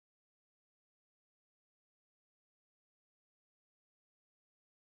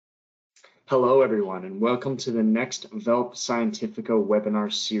Hello everyone, and welcome to the next VELP Scientifica webinar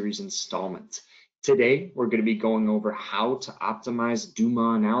series installment. Today, we're going to be going over how to optimize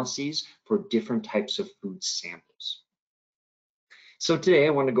Dumas analyses for different types of food samples. So today,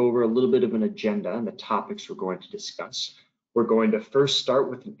 I want to go over a little bit of an agenda and the topics we're going to discuss. We're going to first start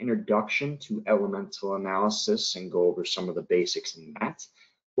with an introduction to elemental analysis and go over some of the basics in that.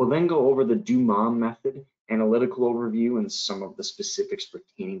 We'll then go over the Dumas method, analytical overview, and some of the specifics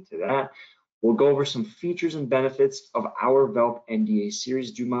pertaining to that. We'll go over some features and benefits of our VELP NDA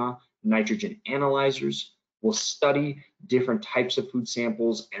Series Dumas nitrogen analyzers. We'll study different types of food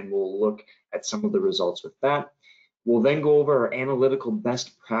samples and we'll look at some of the results with that. We'll then go over our analytical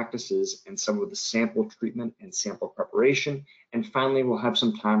best practices and some of the sample treatment and sample preparation. And finally, we'll have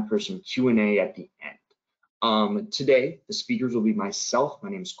some time for some Q&A at the end. Today, the speakers will be myself. My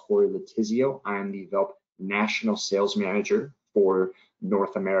name is Corey Letizio. I am the VELP National Sales Manager for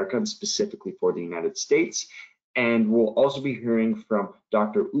North America and specifically for the United States. And we'll also be hearing from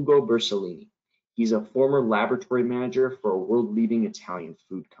Dr. Ugo Bersellini. He's a former laboratory manager for a world-leading Italian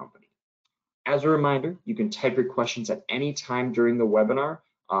food company. As a reminder, you can type your questions at any time during the webinar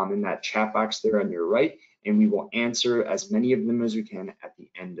in that chat box there on your right, and we will answer as many of them as we can at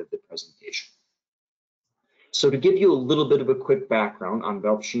the end of the presentation. So to give you a little bit of a quick background on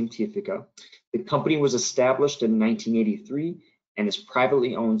VELP Scientifica, the company was established in 1983 and is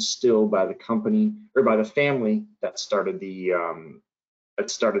privately owned still by the company or by the family that started the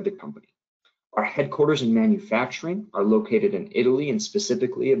company. Our headquarters and manufacturing are located in Italy and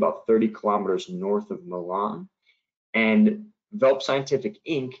specifically about 30 kilometers north of Milan. And VELP Scientific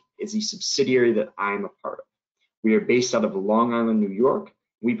Inc. is the subsidiary that I'm a part of. We are based out of Long Island, New York.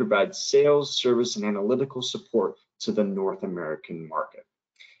 We provide sales, service, and analytical support to the North American market.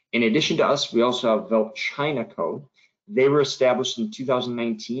 In addition to us, we also have VELP China Co. They were established in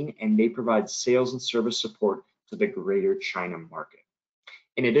 2019 and they provide sales and service support to the greater China market.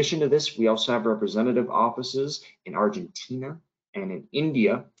 In addition to this, we also have representative offices in Argentina and in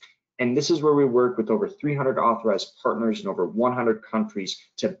India. And this is where we work with over 300 authorized partners in over 100 countries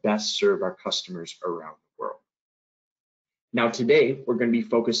to best serve our customers around the world. Now today, we're going to be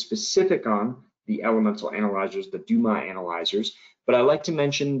focused specific on the elemental analyzers, the Dumas analyzers, but I like to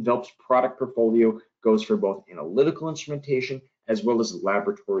mention VELP's product portfolio goes for both analytical instrumentation as well as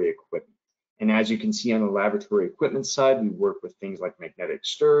laboratory equipment. And as you can see on the laboratory equipment side, we work with things like magnetic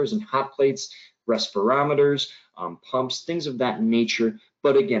stirrers and hot plates, respirometers, pumps, things of that nature.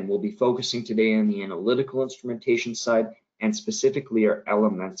 But again, we'll be focusing today on the analytical instrumentation side and specifically our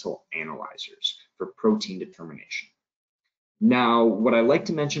elemental analyzers for protein determination. Now, what I like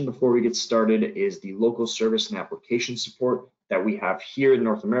to mention before we get started is the local service and application support that we have here in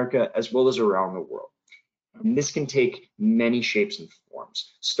North America as well as around the world. And this can take many shapes and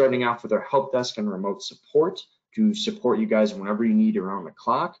forms, starting off with our help desk and remote support to support you guys whenever you need around the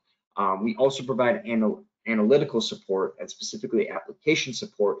clock. We also provide analytical support and specifically application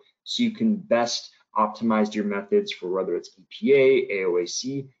support so you can best optimize your methods for whether it's EPA,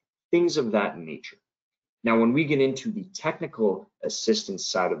 AOCS, things of that nature. Now, when we get into the technical assistance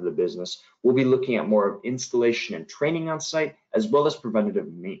side of the business, we'll be looking at more of installation and training on site, as well as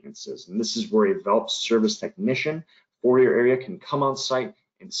preventative maintenances. And this is where a VELP service technician for your area can come on site,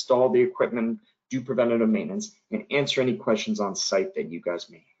 install the equipment, do preventative maintenance, and answer any questions on site that you guys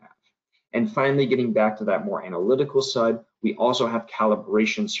may have. And finally, getting back to that more analytical side, we also have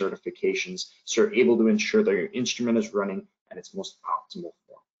calibration certifications, so you're able to ensure that your instrument is running at its most optimal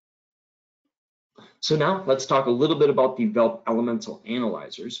form. So now let's talk a little bit about the VELP elemental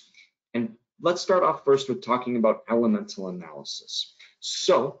analyzers. And let's start off first with talking about elemental analysis.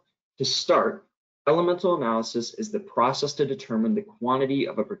 So to start, elemental analysis is the process to determine the quantity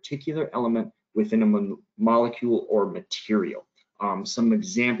of a particular element within a molecule or material. Some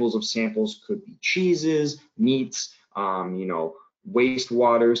examples of samples could be cheeses, meats,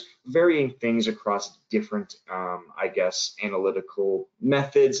 wastewaters, varying things across different, analytical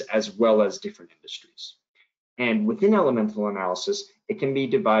methods as well as different industries. And within elemental analysis, it can be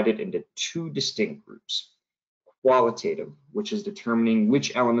divided into two distinct groups. Qualitative, which is determining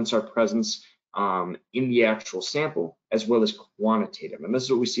which elements are present in the actual sample, as well as quantitative. And this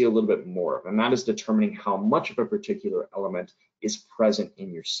is what we see a little bit more of, and that is determining how much of a particular element is present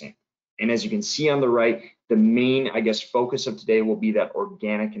in your sample. And as you can see on the right, the main, focus of today will be that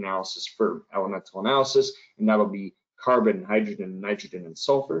organic analysis for elemental analysis, and that'll be carbon, hydrogen, nitrogen, and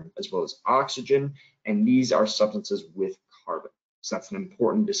sulfur, as well as oxygen. And these are substances with carbon. So that's an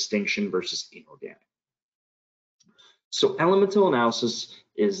important distinction versus inorganic. So elemental analysis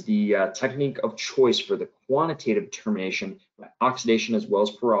is the technique of choice for the quantitative determination by oxidation as well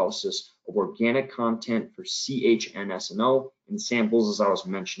as pyrolysis of organic content for CHNSNO in samples, as I was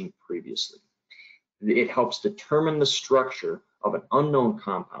mentioning previously. It helps determine the structure of an unknown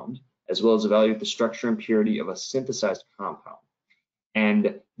compound, as well as evaluate the structure and purity of a synthesized compound.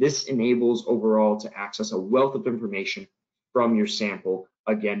 And this enables overall to access a wealth of information from your sample,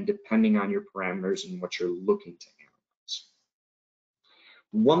 again, depending on your parameters and what you're looking to analyze.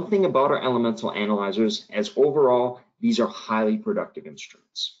 One thing about our elemental analyzers is overall, these are highly productive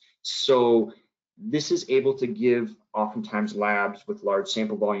instruments. So this is able to give oftentimes labs with large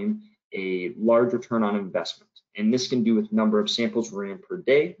sample volume a large return on investment. And this can do with number of samples ran per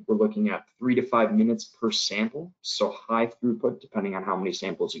day. We're looking at 3 to 5 minutes per sample, so high throughput depending on how many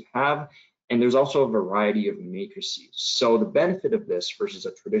samples you have. And there's also a variety of matrices. So the benefit of this versus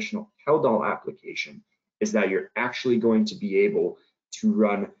a traditional Haldol application is that you're actually going to be able to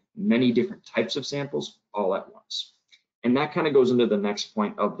run many different types of samples all at once. And that kind of goes into the next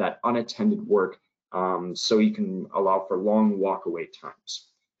point of that unattended work, so you can allow for long walkaway times.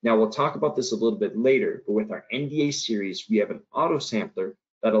 Now we'll talk about this a little bit later, but with our NDA series, we have an auto sampler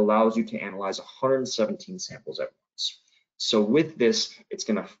that allows you to analyze 117 samples at once. So with this, it's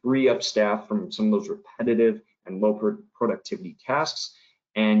going to free up staff from some of those repetitive and low productivity tasks,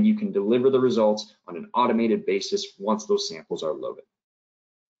 and you can deliver the results on an automated basis once those samples are loaded.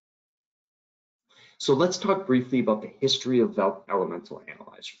 So let's talk briefly about the history of VELP elemental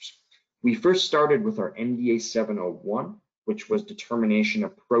analyzers. We first started with our NDA 701, which was determination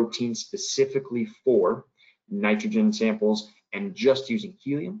of protein specifically for nitrogen samples and just using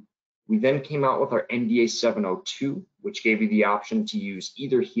helium. We then came out with our NDA 702, which gave you the option to use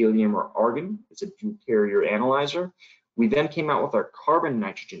either helium or argon as a dual carrier analyzer. We then came out with our carbon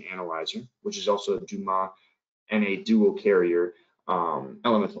nitrogen analyzer, which is also a Dumas and a dual carrier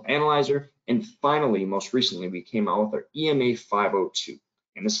elemental analyzer. And finally, most recently, we came out with our EMA 502,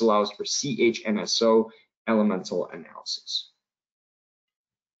 and this allows for CHNSO elemental analysis.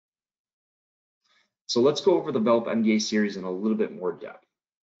 So let's go over the VELP NDA series in a little bit more depth.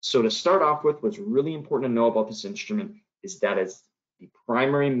 So to start off with, what's really important to know about this instrument is that it's the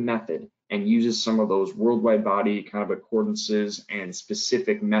primary method and uses some of those worldwide body kind of accordances and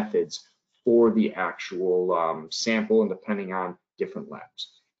specific methods for the actual sample and depending on different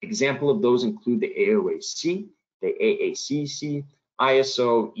labs. Example of those include the AOCS, the AACC,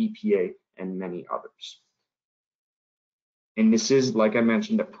 ISO, EPA, and many others. And this is, like I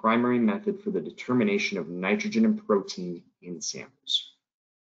mentioned, a primary method for the determination of nitrogen and protein in samples.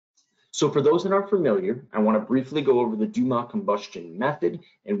 So for those that aren't familiar, I want to briefly go over the Dumas combustion method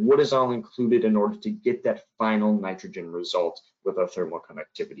and what is all included in order to get that final nitrogen result with our thermal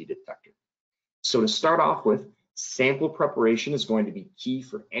conductivity detector. So to start off with, sample preparation is going to be key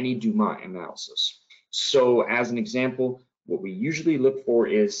for any Dumas analysis. So as an example, what we usually look for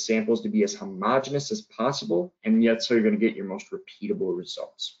is samples to be as homogeneous as possible, and yet so you're going to get your most repeatable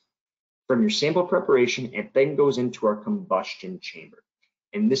results. From your sample preparation, it then goes into our combustion chamber.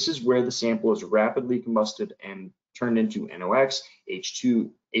 And this is where the sample is rapidly combusted and turned into NOx,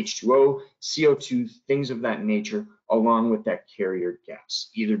 H2O, CO2, things of that nature, along with that carrier gas,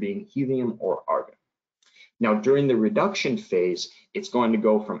 either being helium or argon. Now, during the reduction phase, it's going to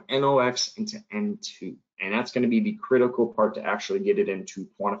go from NOx into N2, and that's going to be the critical part to actually get it into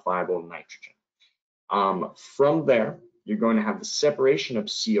quantifiable nitrogen. From there, you're going to have the separation of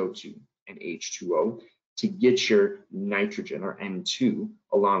CO2 and H2O to get your nitrogen, or N2,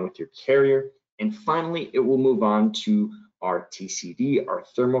 along with your carrier. And finally, it will move on to our TCD, our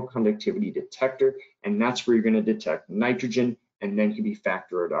thermal conductivity detector, and that's where you're going to detect nitrogen and then can be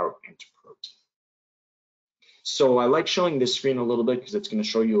factored out into protein. So I like showing this screen a little bit because it's going to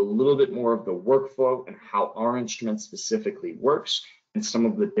show you a little bit more of the workflow and how our instrument specifically works and some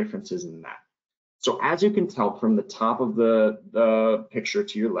of the differences in that. So as you can tell from the top of the picture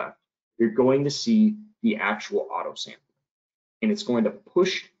to your left, you're going to see the actual auto sample. And it's going to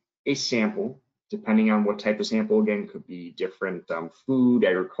push a sample, depending on what type of sample, again, could be different food,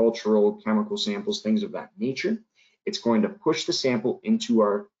 agricultural, chemical samples, things of that nature. It's going to push the sample into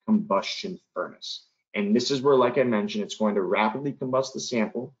our combustion furnace. And this is where, like I mentioned, it's going to rapidly combust the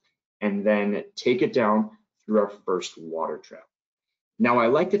sample and then take it down through our first water trap. Now, I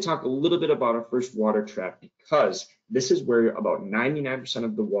like to talk a little bit about our first water trap because this is where about 99%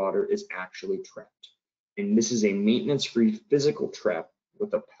 of the water is actually trapped. And this is a maintenance-free physical trap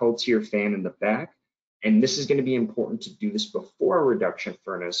with a Peltier fan in the back. And this is going to be important to do this before a reduction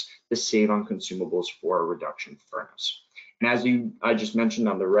furnace to save on consumables for a reduction furnace. And as I just mentioned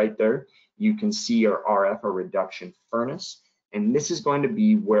on the right there, you can see our RF, our reduction furnace. And this is going to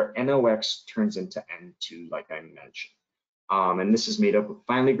be where NOx turns into N2, like I mentioned. And this is made up of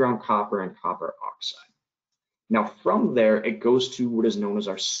finely ground copper and copper oxide. Now from there, it goes to what is known as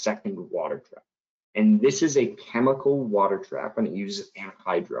our second water trap. And this is a chemical water trap, and it uses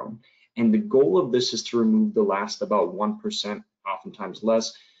anhydrone. And the goal of this is to remove the last about 1%, oftentimes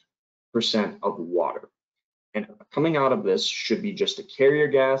less, percent of water. And coming out of this should be just a carrier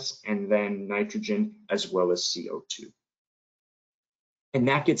gas and then nitrogen as well as CO2. And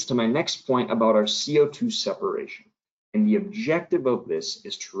that gets to my next point about our CO2 separation. And the objective of this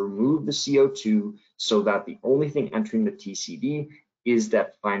is to remove the CO2 so that the only thing entering the TCD is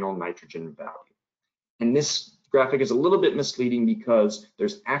that final nitrogen value. And this graphic is a little bit misleading because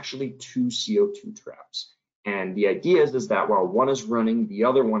there's actually two CO2 traps. And the idea is that while one is running, the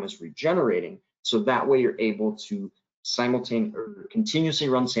other one is regenerating. So that way you're able to continuously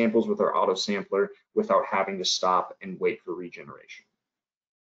run samples with our auto sampler without having to stop and wait for regeneration.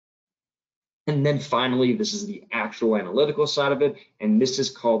 And then finally, this is the actual analytical side of it, and this is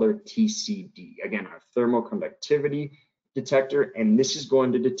called our TCD. Again, our thermal conductivity detector, and this is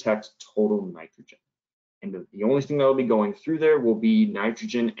going to detect total nitrogen. And the only thing that will be going through there will be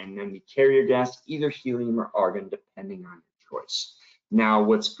nitrogen and then the carrier gas, either helium or argon, depending on your choice. Now,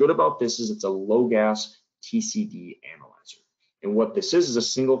 what's good about this is it's a low gas TCD analyzer. And what this is a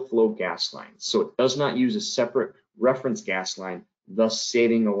single flow gas line. So it does not use a separate reference gas line, thus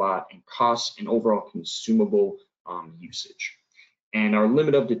saving a lot in costs and overall consumable usage. And our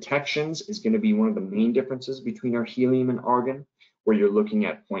limit of detections is going to be one of the main differences between our helium and argon, where you're looking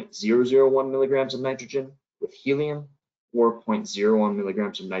at 0.001 milligrams of nitrogen with helium or 0.01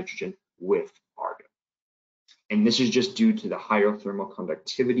 milligrams of nitrogen with argon. And this is just due to the higher thermal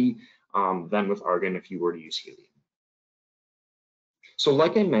conductivity than with argon if you were to use helium. So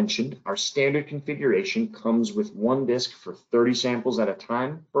like I mentioned, our standard configuration comes with one disk for 30 samples at a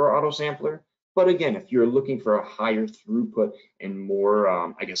time for our auto sampler. But again, if you're looking for a higher throughput and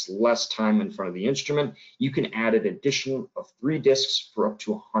more, less time in front of the instrument, you can add an additional of 3 disks for up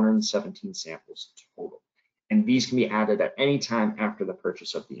to 117 samples total. And these can be added at any time after the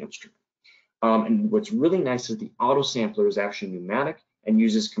purchase of the instrument. And what's really nice is the auto sampler is actually pneumatic and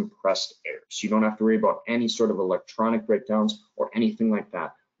uses compressed air. So you don't have to worry about any sort of electronic breakdowns or anything like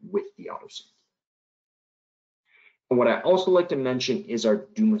that with the auto sampler. And what I also like to mention is our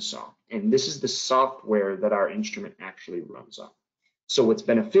Dumas, and this is the software that our instrument actually runs on. So what's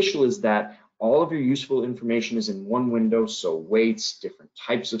beneficial is that all of your useful information is in one window, so weights, different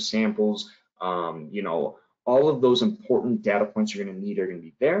types of samples, all of those important data points you're going to need are going to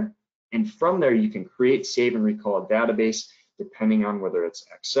be there. And from there, you can create, save, and recall a database depending on whether it's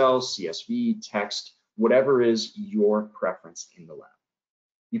Excel, CSV, text, whatever is your preference in the lab.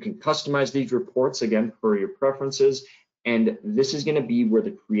 You can customize these reports, again, per your preferences, and this is going to be where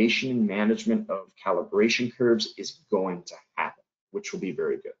the creation and management of calibration curves is going to happen, which will be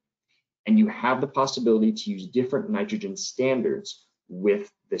very good. And you have the possibility to use different nitrogen standards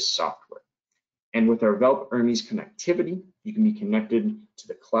with this software. And with our VELP Ermes connectivity, you can be connected to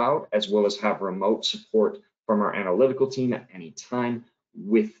the cloud as well as have remote support from our analytical team at any time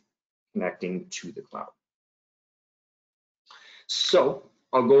with connecting to the cloud. So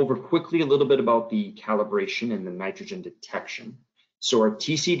I'll go over quickly a little bit about the calibration and the nitrogen detection. So our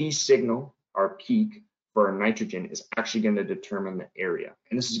TCD signal, our peak for our nitrogen, is actually going to determine the area.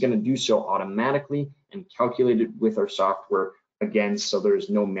 And this is going to do so automatically and calculated with our software, again, so there's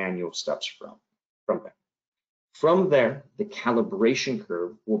no manual steps from that. From there, the calibration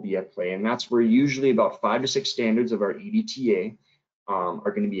curve will be at play, and that's where usually about 5 to 6 standards of our EDTA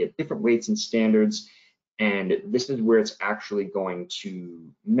are going to be at different weights and standards, and this is where it's actually going to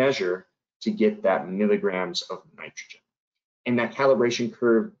measure to get that milligrams of nitrogen. And that calibration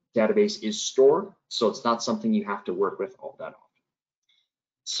curve database is stored, so it's not something you have to work with all that often.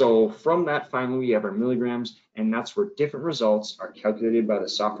 So from that, finally, we have our milligrams, and that's where different results are calculated by the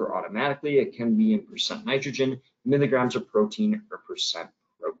software automatically. It can be in percent nitrogen, milligrams of protein, or percent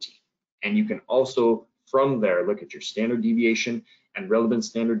protein. And you can also, from there, look at your standard deviation and relevant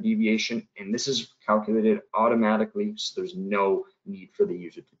standard deviation, and this is calculated automatically, so there's no need for the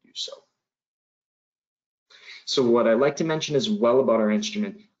user to do so. So what I like to mention as well about our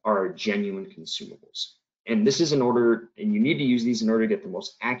instrument are genuine consumables. And this is in order, and you need to use these in order to get the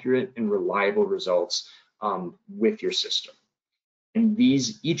most accurate and reliable results with your system. And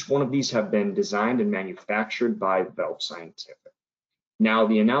each one of these have been designed and manufactured by VELP Scientific. Now,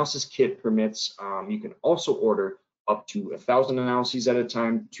 the analysis kit permits, you can also order up to 1,000 analyses at a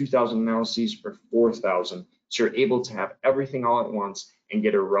time, 2,000 analyses, or 4,000. So you're able to have everything all at once and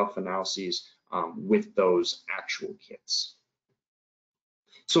get a rough analyses with those actual kits.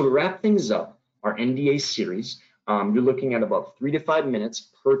 So to wrap things up, our NDA series, you're looking at about 3 to 5 minutes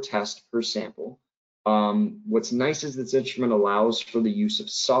per test per sample. What's nice is this instrument allows for the use of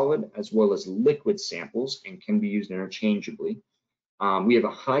solid as well as liquid samples and can be used interchangeably. We have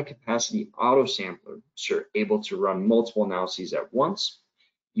a high capacity auto sampler, so you're able to run multiple analyses at once.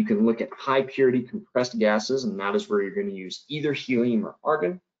 You can look at high purity compressed gases, and that is where you're going to use either helium or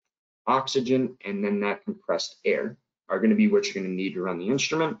argon. Oxygen, and then that compressed air are going to be what you're going to need to run the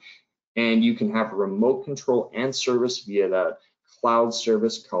instrument. And you can have remote control and service via the cloud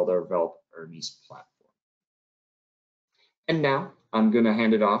service called our VELP Ermes platform. And now I'm going to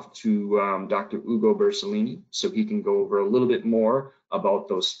hand it off to Dr. Ugo Bersellini so he can go over a little bit more about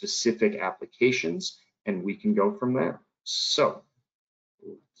those specific applications, and we can go from there. So,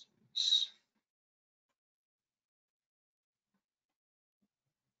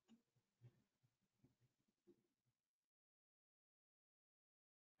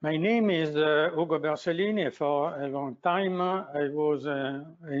 my name is Ugo Bersellini. For a long time, I was a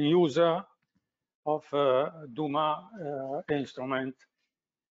user of Dumas instrument.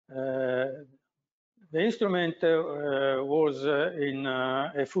 The instrument was in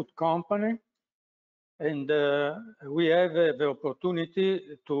a food company, and we have the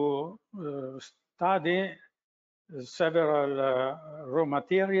opportunity to study several raw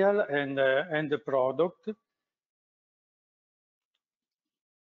material and the product.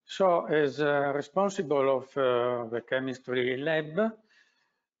 So, as responsible of the chemistry lab,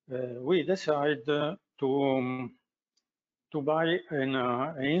 we decided to buy an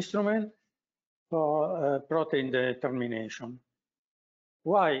instrument for protein determination.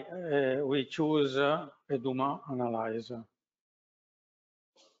 Why we choose a Dumas analyzer?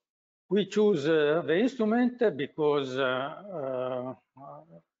 We choose the instrument because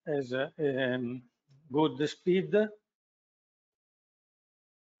has a good speed,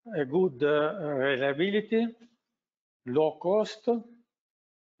 a good reliability, low cost,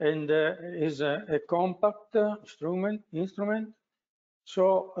 and is a compact instrument.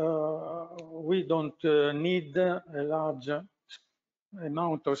 So we don't need a large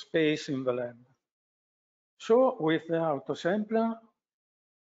amount of space in the lab. So with the autosampler,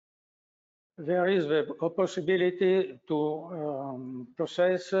 there is the possibility to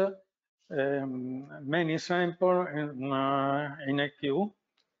process many samples in a queue,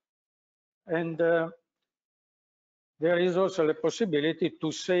 and there is also the possibility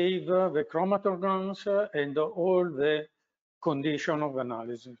to save the chromatograms and all the condition of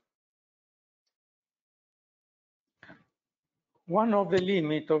analysis. One of the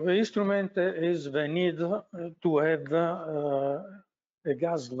limits of the instrument is the need to have a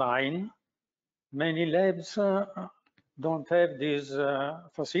gas line. Many labs don't have this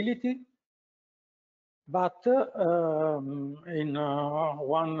facility, but in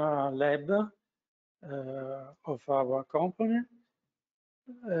one lab of our company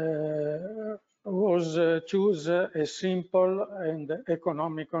was choose a simple and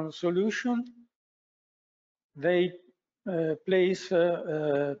economical solution. They place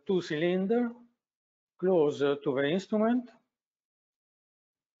 2 cylinders close to the instrument,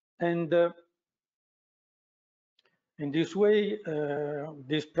 and in this way,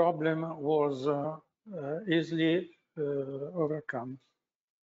 this problem was easily overcome.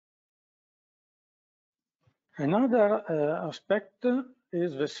 Another aspect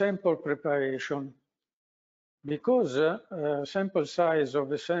is the sample preparation. Because sample size of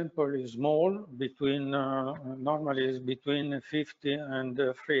the sample is small, between normally is between 50 and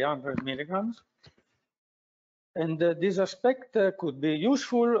 300 milligrams, and this aspect could be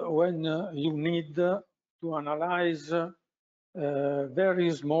useful when you need to analyze a very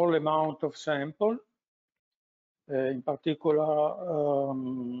small amount of sample, in particular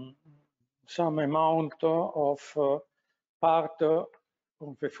some amount of part of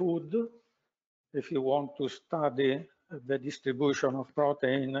the food, if you want to study the distribution of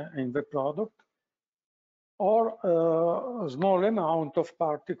protein in the product, or a small amount of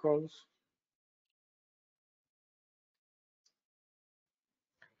particles.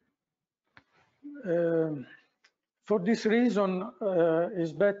 For this reason,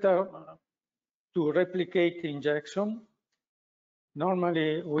 it's better to replicate injection.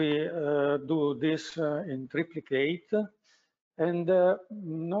 Normally, we do this in triplicate, and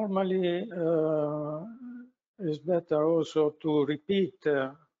normally it's better also to repeat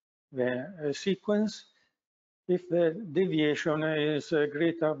the sequence if the deviation is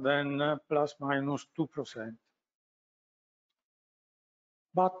greater than plus minus 2%.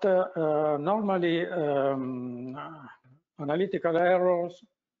 But normally analytical errors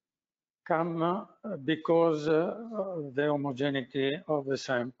come because of the homogeneity of the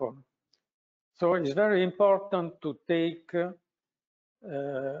sample. So it's very important to take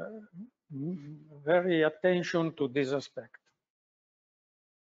very attention to this aspect.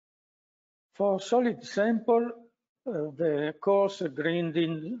 For solid sample, the coarse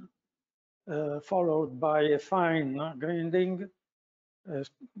grinding followed by a fine grinding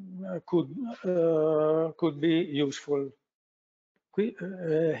could be useful.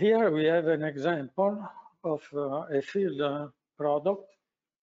 Here we have an example of a field product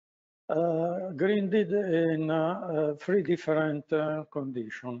grinded in 3 different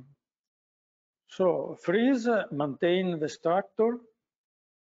conditions. So freeze, maintain the structure.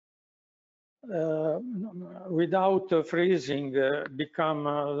 Without freezing, become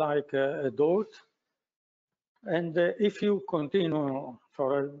like a dot. And if you continue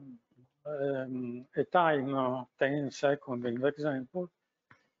for a time, 10 seconds in the example,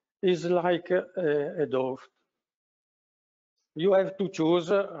 is like a dot. You have to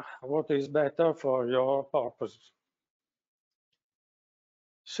choose what is better for your purpose.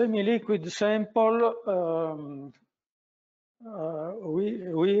 Semi-liquid sample,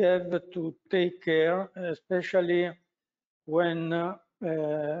 we have to take care, especially when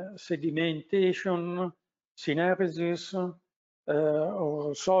sedimentation, synersis,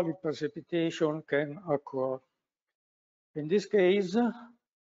 or solid precipitation can occur. In this case,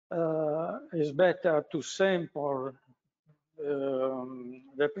 it's better to sample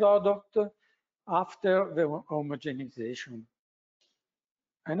the product after the homogenization.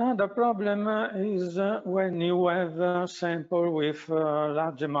 Another problem is when you have a sample with a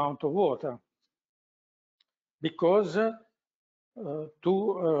large amount of water, because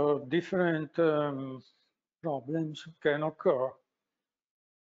 2 different problems can occur.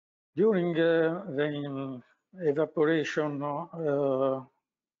 During the evaporation of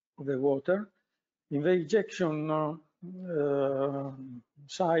the water, in the ejection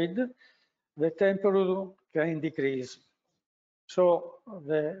side, the temperature can decrease. So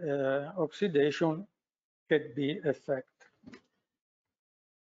the oxidation can be affected.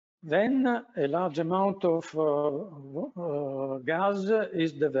 Then a large amount of gas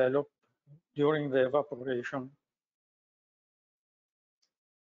is developed during the evaporation.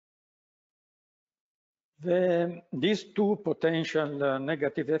 These 2 potential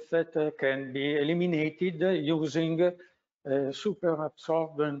negative effects can be eliminated using a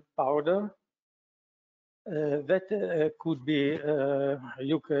superabsorbent powder that could be,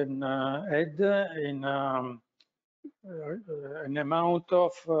 you can add in an amount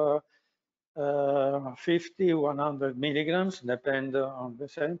of 50, 100 milligrams, depend on the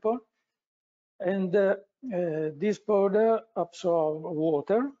sample. And this powder absorbs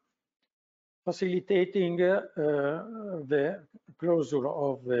water, facilitating the closure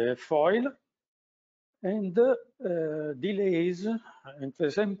of the foil and delays at the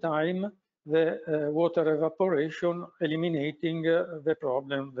same time the water evaporation, eliminating the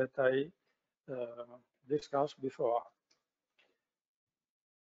problem that I discussed before.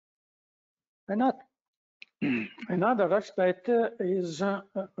 Another aspect is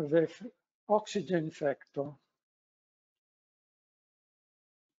the oxygen factor.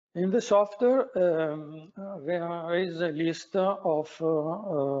 In the software, there is a list of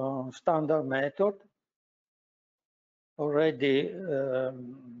standard methods already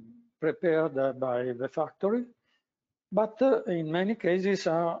prepared by the factory, but in many cases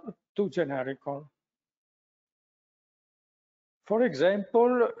are too generic. For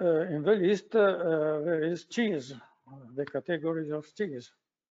example, in the list, there is cheese, the categories of cheese.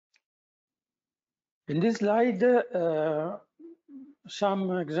 In this slide,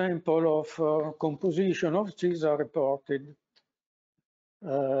 some example of composition of cheese are reported.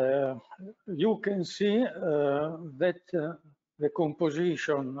 You can see that the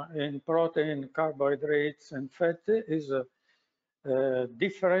composition in protein, carbohydrates, and fat is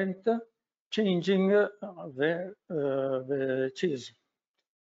different, changing the cheese.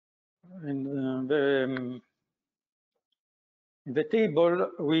 In the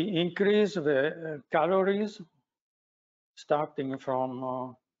table, we increase the calories starting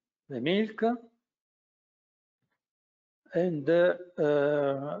from the milk and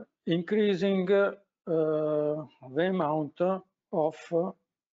increasing the amount of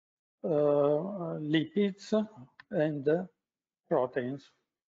lipids and proteins.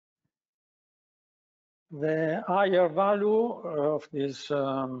 The higher value of this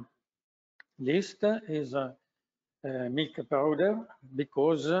list is milk powder,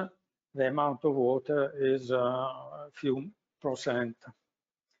 because the amount of water is a few percent.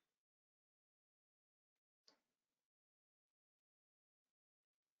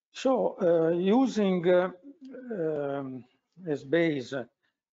 So using as base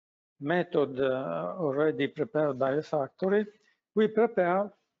method already prepared by a factory, we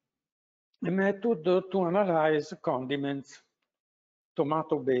prepare a method to analyze condiments,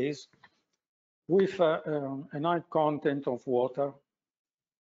 tomato base, with a high content of water.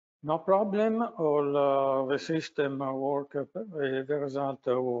 No problem, all the system worked, the result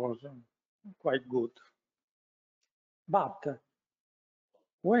was quite good. But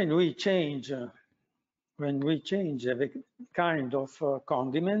when we change the kind of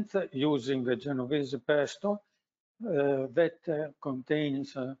condiment using the Genovese pesto that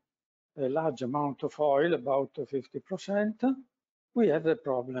contains a large amount of oil, about 50%, we have the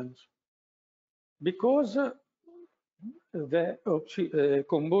problems. Because the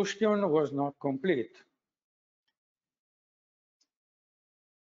combustion was not complete.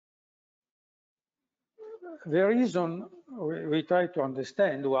 The reason we try to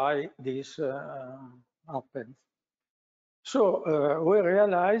understand why this happens. So we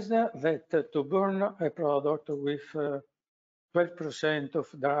realized that to burn a product with 12% of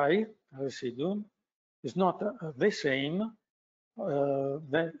dry residue is not the same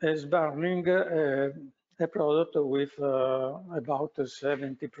as burning a product with about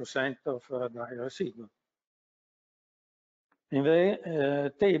 70% of dry residue. In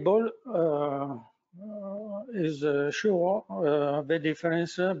the table is show the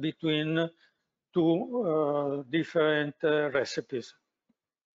difference between two different recipes.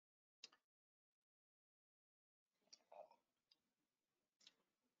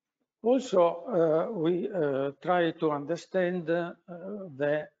 Also, we try to understand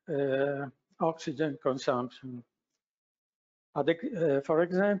the oxygen consumption. For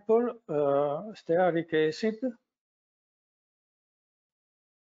example, stearic acid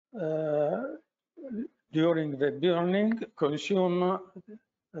during the burning consume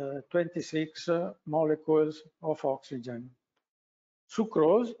 26 molecules of oxygen.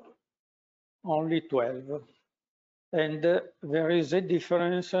 Sucrose, only 12. And there is a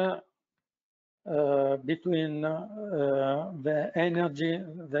difference between the energy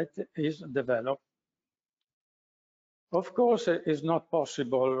that is developed. Of course, it is not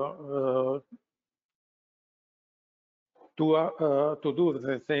possible to do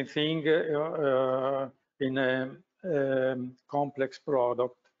the same thing in a complex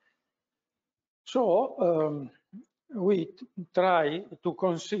product. So we try to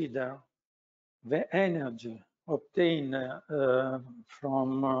consider the energy obtained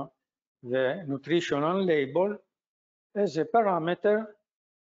from the nutritional label as a parameter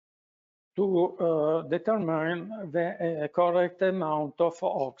to determine the correct amount of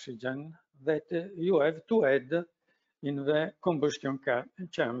oxygen that you have to add in the combustion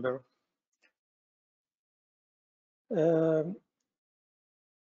chamber.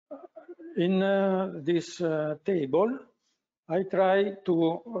 In this table, I try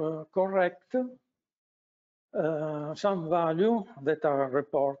to correct some value that are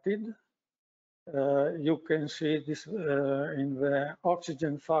reported. You can see this in the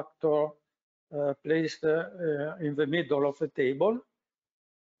oxygen factor placed in the middle of the table,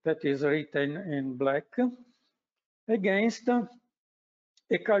 that is written in black, against a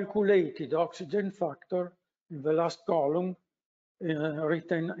calculated oxygen factor in the last column,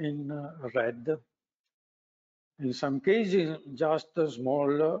 written in red. In some cases, just a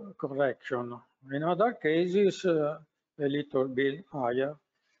small correction. In other cases, a little bit higher.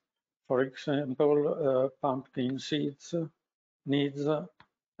 For example, pumpkin seeds needs a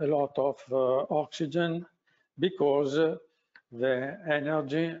lot of oxygen because the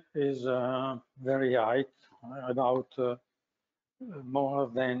energy is very high, about more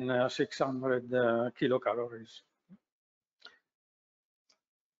than 600 kilocalories.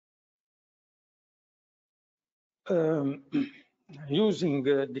 Using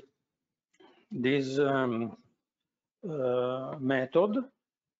this method,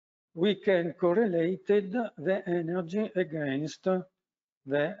 we can correlate the energy against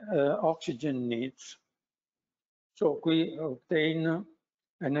the oxygen needs. So we obtain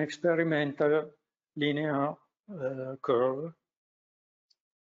an experimental linear curve.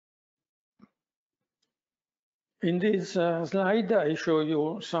 In this slide, I show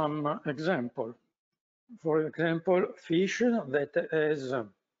you some example. For example, fish that has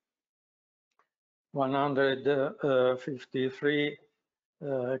 153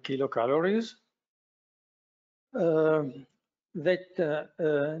 kilocalories that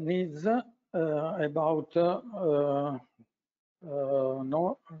needs about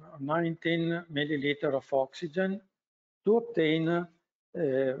 19 milliliters of oxygen to obtain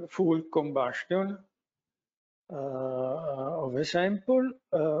full combustion of a sample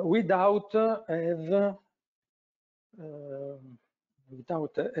without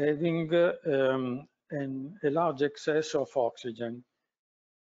having a large excess of oxygen,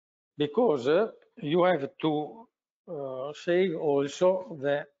 because you have to save also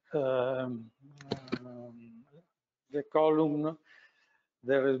the column,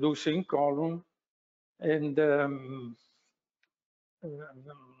 the reducing column, and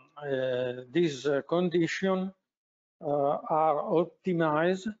these conditions are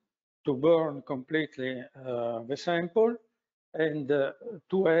optimized to burn completely the sample and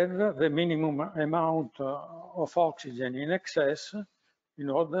to have the minimum amount of oxygen in excess in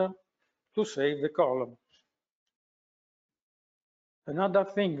order to save the column. Another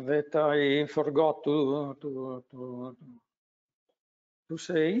thing that I forgot to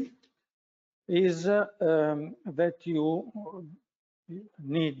say is that you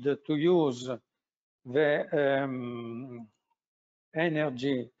need to use the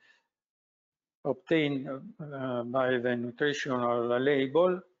energy obtained by the nutritional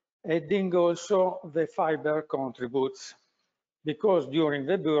label, adding also the fiber contributes, because during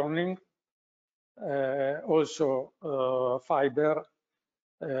the burning also fiber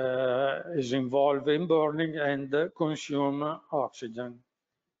is involved in burning and consume oxygen.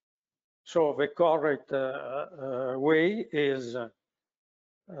 So the correct way is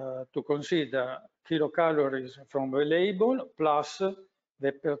to consider kilocalories from the label plus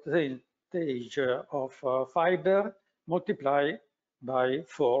the percentage of fiber multiplied by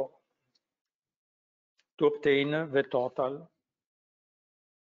 4 to obtain the total.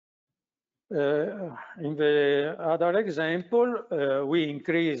 In the other example, we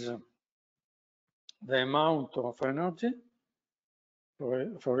increase the amount of energy,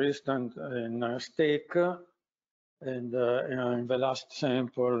 for instance, in steak, and in the last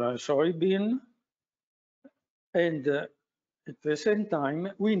sample, soybean, and at the same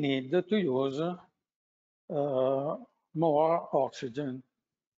time, we need to use more oxygen.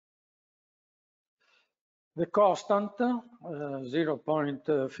 The constant,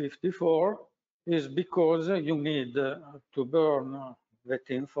 0.54, is because you need to burn the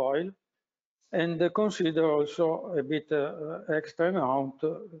tin foil and consider also a bit extra amount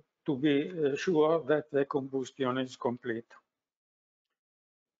to be sure that the combustion is complete.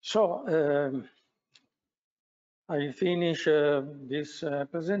 So I finish this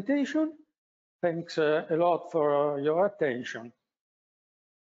presentation. Thanks a lot for your attention.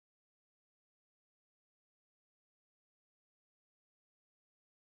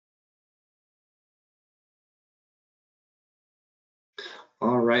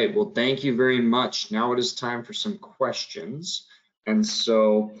 All right, well, thank you very much. Now it is time for some questions. And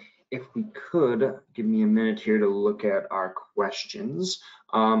so if we could, give me a minute here to look at our questions.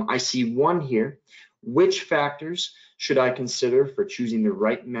 I see one here. Which factors should I consider for choosing the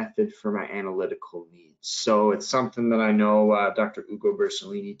right method for my analytical needs? So it's something that I know Dr. Ugo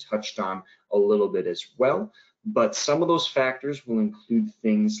Bersellini touched on a little bit as well, but some of those factors will include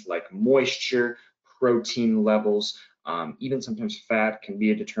things like moisture, protein levels, even sometimes fat can be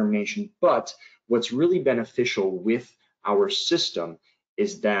a determination. But what's really beneficial with our system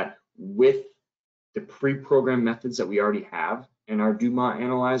is that with the pre-programmed methods that we already have in our Dumas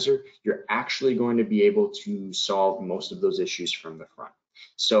analyzer, you're actually going to be able to solve most of those issues from the front.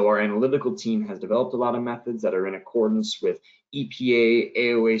 So our analytical team has developed a lot of methods that are in accordance with EPA,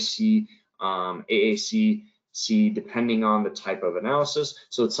 AOCS, AACS, depending on the type of analysis.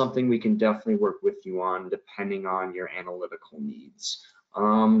 So it's something we can definitely work with you on depending on your analytical needs.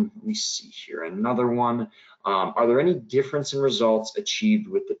 Let me see here, another one. Are there any difference in results achieved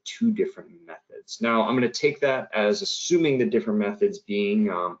with the two different methods? Now, I'm going to take that as assuming the different methods being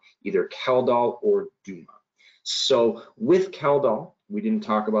either Kaldal or Dumas. So with Kaldal, we didn't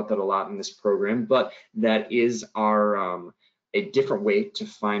talk about that a lot in this program, but that is our a different way to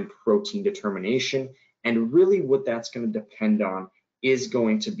find protein determination. And really what that's going to depend on is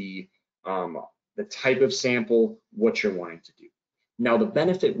going to be the type of sample, what you're wanting to do. Now, the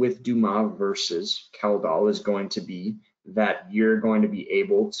benefit with Dumas versus Kaldal is going to be that you're going to be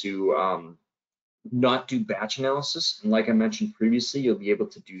able to not do batch analysis. And like I mentioned previously, you'll be able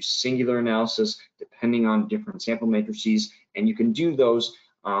to do singular analysis depending on different sample matrices, and you can do those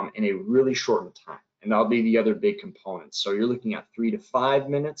in a really shortened time. And that'll be the other big component. So you're looking at 3 to 5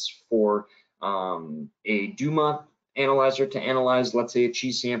 minutes for a Dumas analyzer to analyze, let's say, a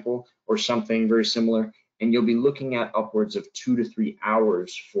cheese sample or something very similar. And you'll be looking at upwards of 2 to 3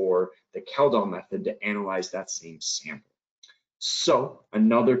 hours for the Kaldal method to analyze that same sample. So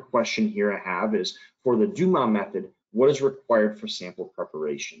another question here I have is, for the Dumas method, what is required for sample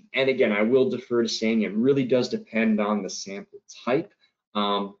preparation? And again, I will defer to saying it really does depend on the sample type.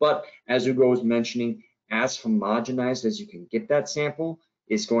 But as Ugo was mentioning, as homogenized as you can get that sample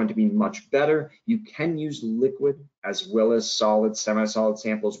is going to be much better. You can use liquid as well as solid, semi-solid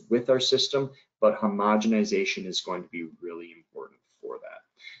samples with our system, but homogenization is going to be really important for that.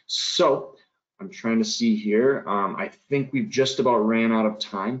 So I'm trying to see here. I think we've just about ran out of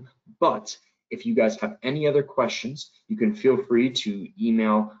time, but if you guys have any other questions, you can feel free to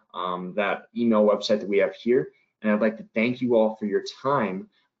email that email website that we have here. And I'd like to thank you all for your time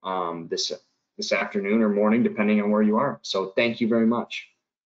this afternoon or morning, depending on where you are. So thank you very much.